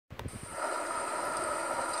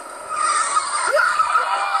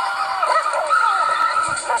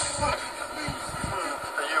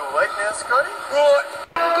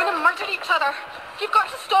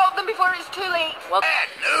Well, bad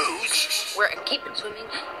news. we're keeping swimming.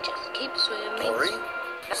 Just keep swimming. Corey,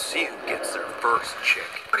 see who gets their first chick.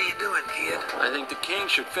 What are you doing, kid? I think the king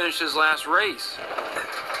should finish his last race.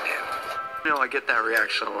 You know, I get that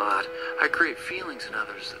reaction a lot. I create feelings in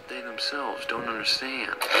others that they themselves don't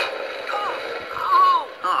understand. Oh,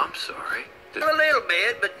 I'm sorry. A little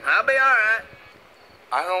bit, but I'll be all right.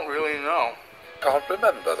 I don't really know. Can't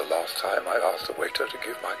remember the last time I asked the waiter to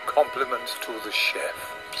give my compliments to the chef.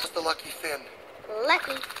 It's the lucky Finn.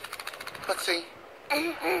 Lucky. Let's see.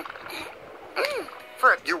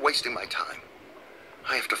 For You're wasting my time.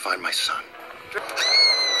 I have to find my son.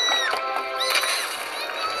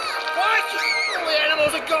 What? The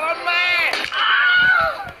animals are gone mad.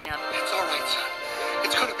 It's all right, son.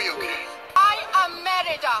 It's gonna be okay. I am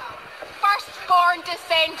Merida, firstborn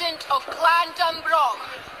descendant of Clan Dunbrog,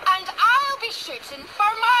 and I'll be shooting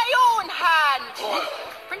for my own hand.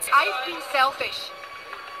 Prince, I've been selfish.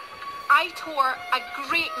 I tore a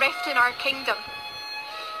great rift in our kingdom.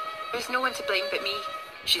 There's no one to blame but me.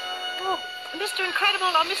 Oh, Mr.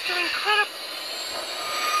 Incredible, oh, Mr. Incredible.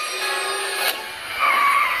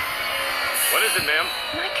 What is it, ma'am?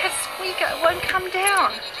 My cat Squeaker won't come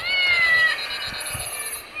down.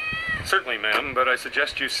 Certainly, ma'am, but I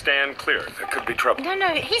suggest you stand clear. There could be trouble. No,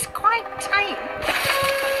 he's quite tame.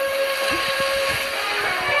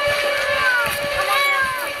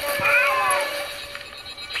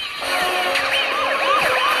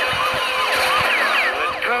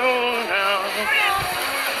 Let go now.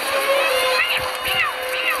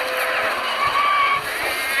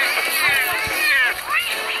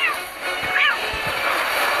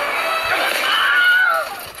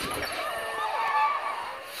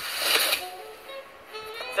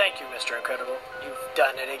 Thank you, Mr. Incredible. You've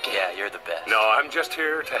done it again. Yeah, you're the best. No, I'm just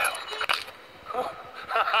here to help.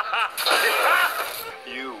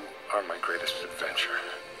 You are my greatest adventure,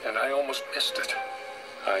 and I almost missed it.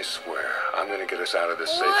 I swear, I'm gonna get us out of this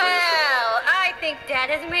safely. Well, I think Dad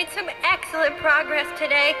has made some excellent progress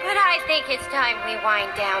today, but I think it's time we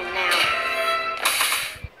wind down now.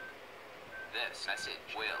 This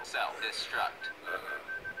message will self-destruct.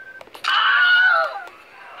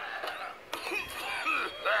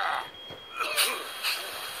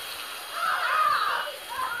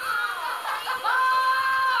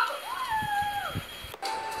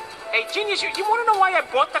 Hey, Genius, you want to know why I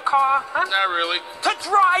bought the car? Huh? Not really. To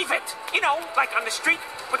drive it. You know, like on the street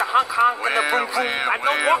with the honk-honk and the boom-boom. I'm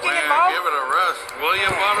not walking in mode. Give it a rest.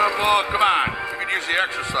 William Butterball, come on. You can use the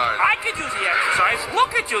exercise. I could use the exercise.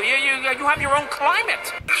 Look at you. You have your own climate.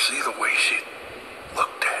 You see the way she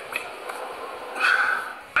looked at me?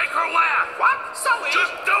 Make her laugh. What? So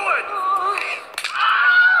Just do it.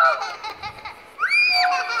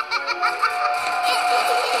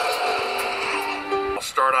 I'll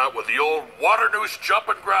start out with the old water noose jump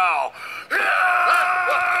and growl.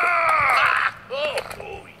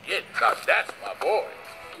 Oh, yeah, that's my boy.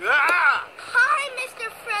 Hi, Mr.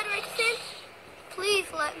 Frederickson. Please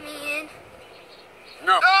let me in.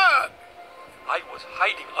 No. I was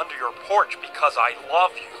hiding under your porch because I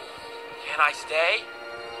love you. Can I stay?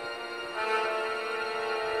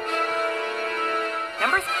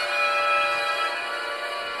 Number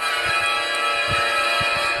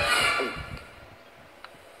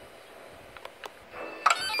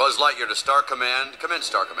Buzz Lightyear to Star Command. Come in,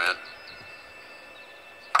 Star Command.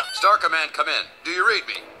 Star Command, come in. Do you read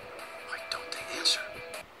me? Why don't they answer?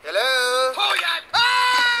 Hello? Oh, yeah.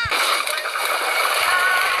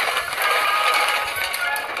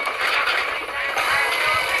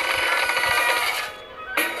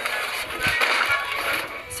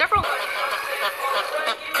 several.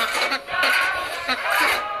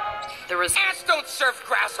 There was. Ants don't serve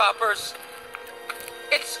grasshoppers.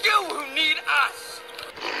 It's you who need us.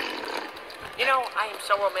 You know, I am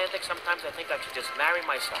so romantic, sometimes I think I should just marry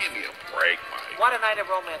myself. Give me a break, Mike. What a night of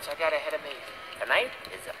romance I got ahead of me. Tonight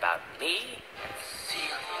is about me and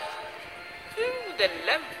Celia. Ooh, the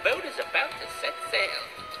love boat is about to set sail.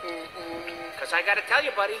 Because I gotta tell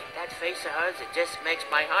you, buddy, that face of hers, it just makes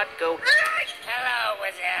my heart go... Hello,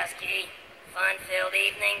 Wazowski. Fun-filled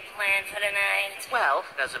evening planned for tonight? Well,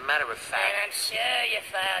 as a matter of And fact... I'm sure you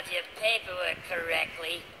filed your paperwork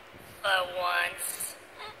correctly. For once.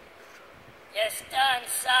 Your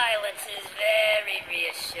stunned silence is very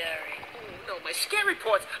reassuring. No, my scary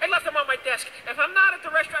reports. I left them on my desk. If I'm not at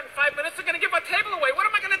the restaurant in 5 minutes, they're gonna give my table away. What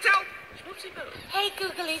am I gonna tell? Snoopsy Boo. Hey,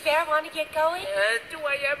 Googly Bear, want to get going? Do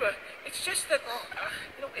I ever? It's just that,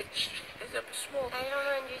 it's a small... I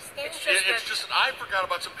don't understand. It's just that I forgot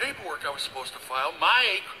about some paperwork I was supposed to file.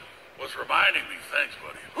 Mike was reminding me. Thanks,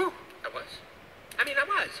 buddy. Whew, I was. I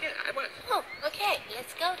was. Oh, okay,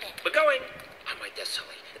 let's go then. We're going. On my desk,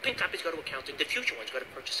 Sully. pink copies go to accounting, the future ones go to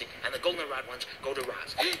purchasing, and the goldenrod ones go to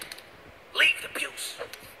Roz. Leave the pews.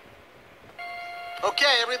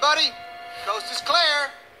 Okay, everybody. Coast is clear.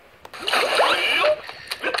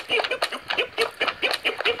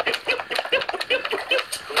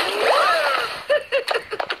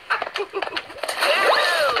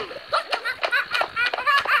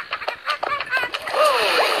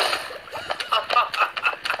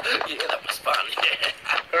 Yeah, that was fun.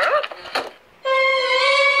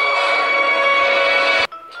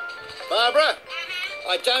 Barbara,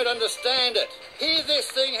 I don't understand it. Here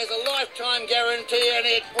this thing has a lifetime guarantee and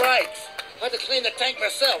it breaks. I had to clean the tank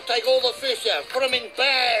myself, take all the fish out, put them in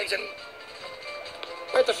bags and...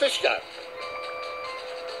 Where'd the fish go?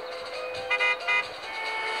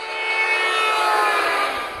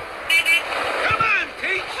 Come on,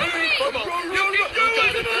 Pete! Come on. You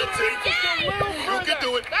got it, Pete. You can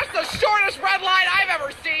do it. That's the shortest red line I've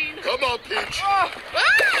ever seen. Come on, Peach.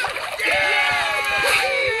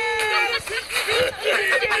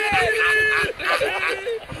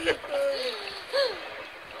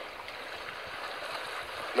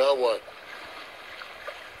 Now what?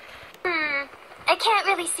 I can't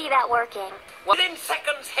really see that working. Within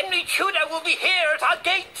seconds, Henry Tudor will be here at our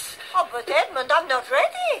gates. Oh, but Edmund, I'm not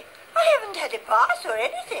ready. I haven't had a pass or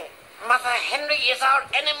anything. Mother Henry is our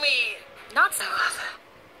enemy. Not so, Arthur.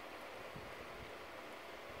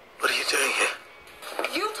 What are you doing here?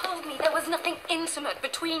 You told me there was nothing intimate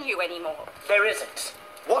between you anymore. There isn't.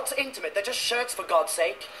 What's intimate? They're just shirts, for God's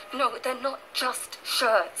sake. No, they're not just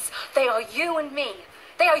shirts. They are you and me.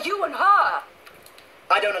 They are you and her.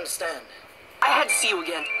 I don't understand. I had to see you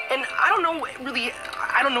again, and I don't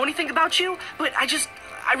know anything about you, but I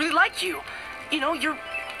really like you. You know, you're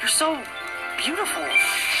so beautiful.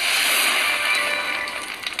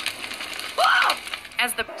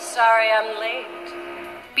 Sorry I'm late.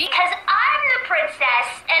 Because I'm the princess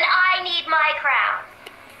and I need my crown.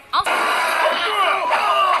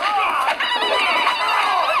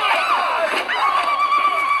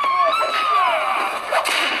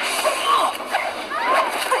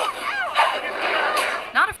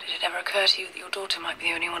 Did it ever occur to you that your daughter might be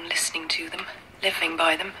the only one listening to them, living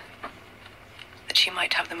by them? That she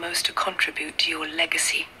might have the most to contribute to your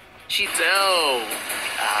legacy?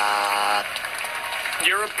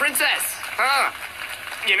 You're a princess, huh?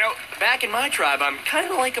 You know, back in my tribe, I'm kind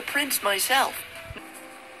of like a prince myself.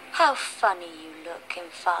 How funny you look in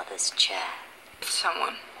Father's chair.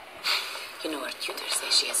 Someone. You know, our tutors say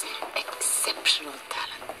she has exceptional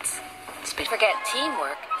talent. Forget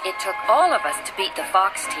teamwork. It took all of us to beat the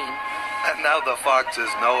Fox team. And now the foxes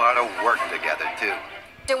know how to work together, too.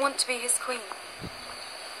 I want to be his queen.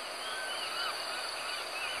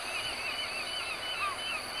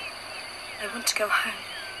 I want to go home.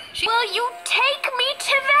 Will you take me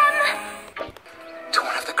to them? To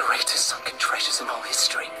one of the greatest sunken treasures in all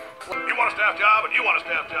history. You want a staff job and you want a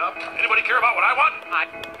staff job. Anybody care about what I want?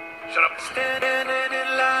 Shut up. Standing in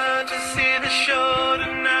line to see the show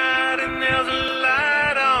tonight, and there's a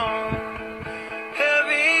light on,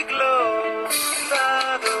 heavy glow.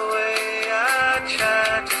 By the way, I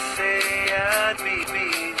tried to say I'd be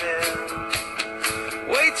there,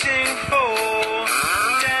 waiting for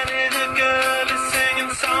Danny the girl is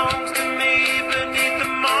singing songs to me beneath the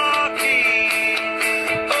marquee.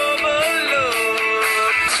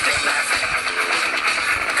 Overload. Stick knife.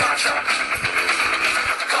 Gotcha.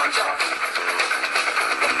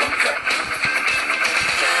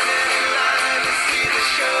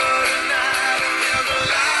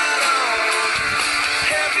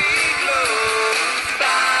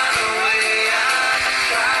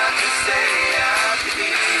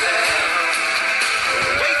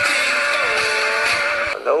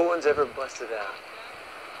 No one's ever busted out.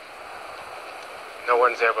 No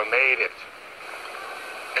one's ever made it.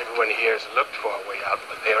 Everyone here's looked for a way out,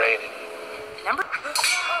 but there ain't any. Number.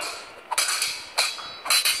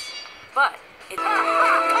 But it.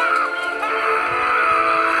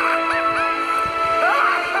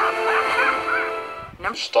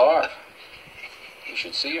 Star. You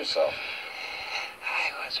should see yourself.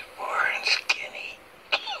 I was born skinny.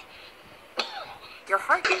 Your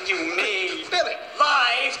heart. You mean Billy?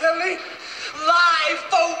 Live, Billy. Live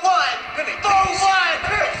for one. Billy, for one.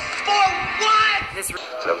 For one.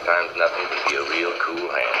 Sometimes nothing can be a real cool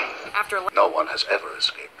hand. After No one has ever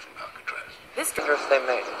escaped from Alcatraz. this. First they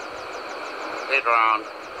made. They drowned.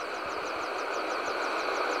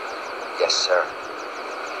 Yes, sir.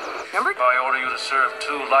 Number. I order you to serve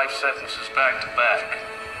 2 life sentences back to back.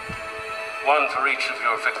 1 for each of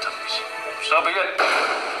your victims. So be it.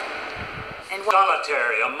 And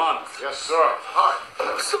solitary, a month. Yes, sir. Hi.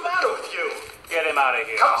 What's the matter with you? Get him out of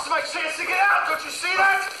here. Cost my chance to get out. Don't you see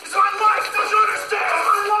that? It's my life. Don't you understand?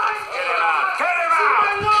 My life. Get him out. Get him out.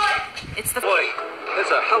 My life. It's the... Boy,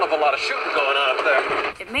 there's a hell of a lot of shooting going on up there.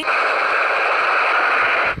 It may...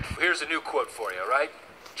 Here's a new quote for you, all right?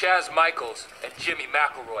 Chaz Michaels and Jimmy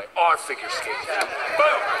McElroy are figure skaters.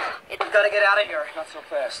 Boom! We've got to get out of here. Not so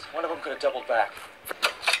fast. One of them could have doubled back.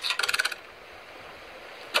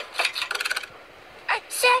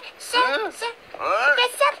 Sir, there's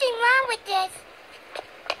something wrong with this.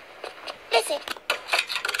 Listen.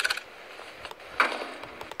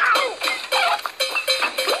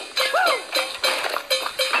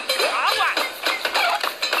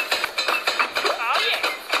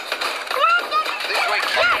 This week,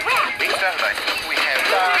 big Saturday, we have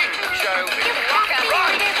show.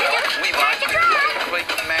 We want a complete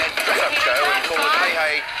mad dress-up show and call it Hey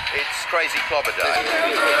Hey, It's Crazy Clobber Day.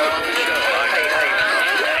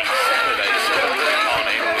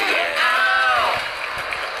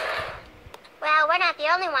 Well, we're not the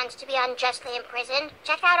only ones to be unjustly imprisoned.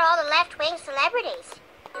 Check out all the left-wing celebrities.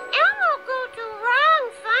 Elmo go to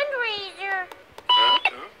wrong fundraiser.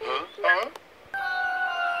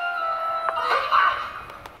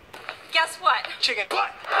 Guess what? Chicken.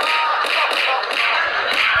 What?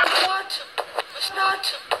 What? It's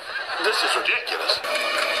not. This is ridiculous.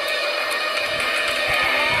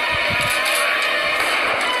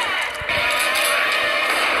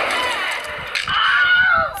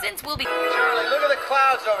 Since we'll be... Charlie, look at the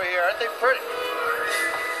clouds over here. Aren't they pretty?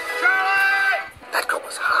 Charlie! That girl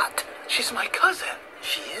was hot. She's my cousin.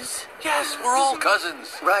 She is? Yes, we're all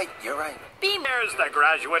cousins. Right, you're right. There's the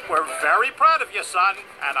graduate. We're very proud of you, son.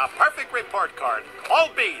 And a perfect report card. All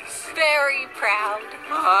B's. Very proud.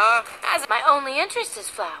 As my only interest is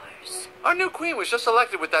flowers. Our new queen was just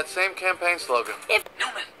elected with that same campaign slogan. If...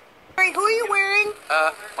 Newman. Who are you wearing?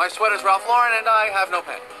 My sweater's Ralph Lauren and I have no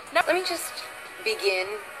pen. No. Let me just begin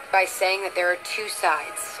by saying that there are two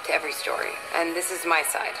sides to every story. And this is my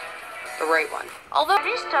side. The right one. Although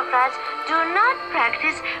aristocrats do not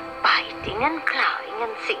practice biting and clawing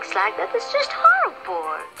and things like that. It's just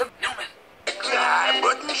horrible.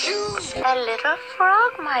 Button shoes. A little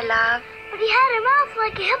frog, my love. But he had a mouth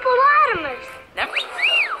like a hippopotamus. Never.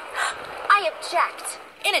 I object.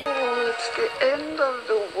 In it. Oh, it's the end of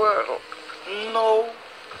the world. No,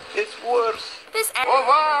 it's worse. This end. Au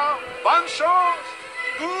revoir. Bonne chance.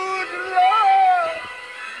 Good luck.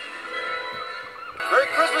 Merry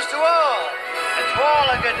Christmas to all. And to all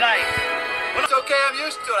a good night. It's okay, I'm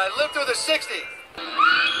used to it. I lived through the 60s.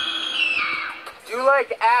 Do you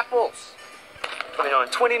like apples?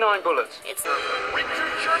 29 bullets. It's...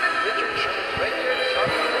 Richard Sherman. Richard Sherman. Richard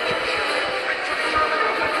Sherman. Richard Sherman.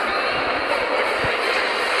 Richard Sherman.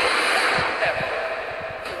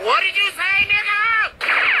 What did you say, nigga?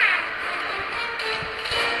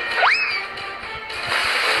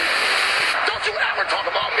 Don't you ever talk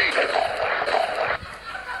about me.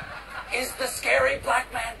 Is the scary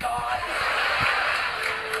black man gone?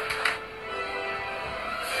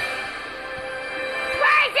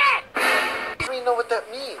 Where is it? I don't even know what that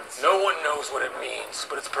means. No one knows what it means,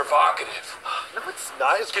 but it's provocative. No, it's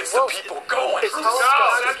not. It's Gets the people going. It's No,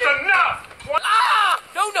 disgusting. that's enough! Ah!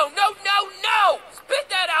 No! Spit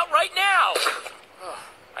that out right now!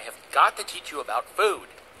 I have got to teach you about food.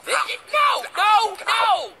 No!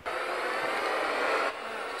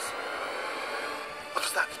 What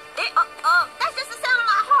was that? That's just the sound of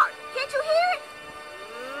my heart. Can't you hear it?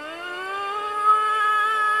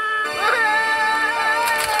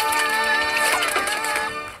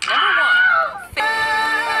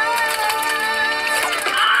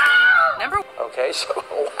 Okay, so,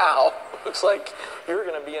 wow. Looks like you're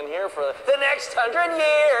gonna be in here for the next 100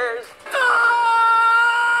 years.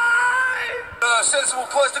 Sensible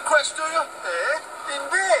place to crash, do you? In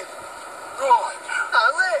bed. Right. Now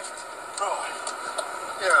left. Right.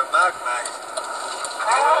 You're a mug, mate.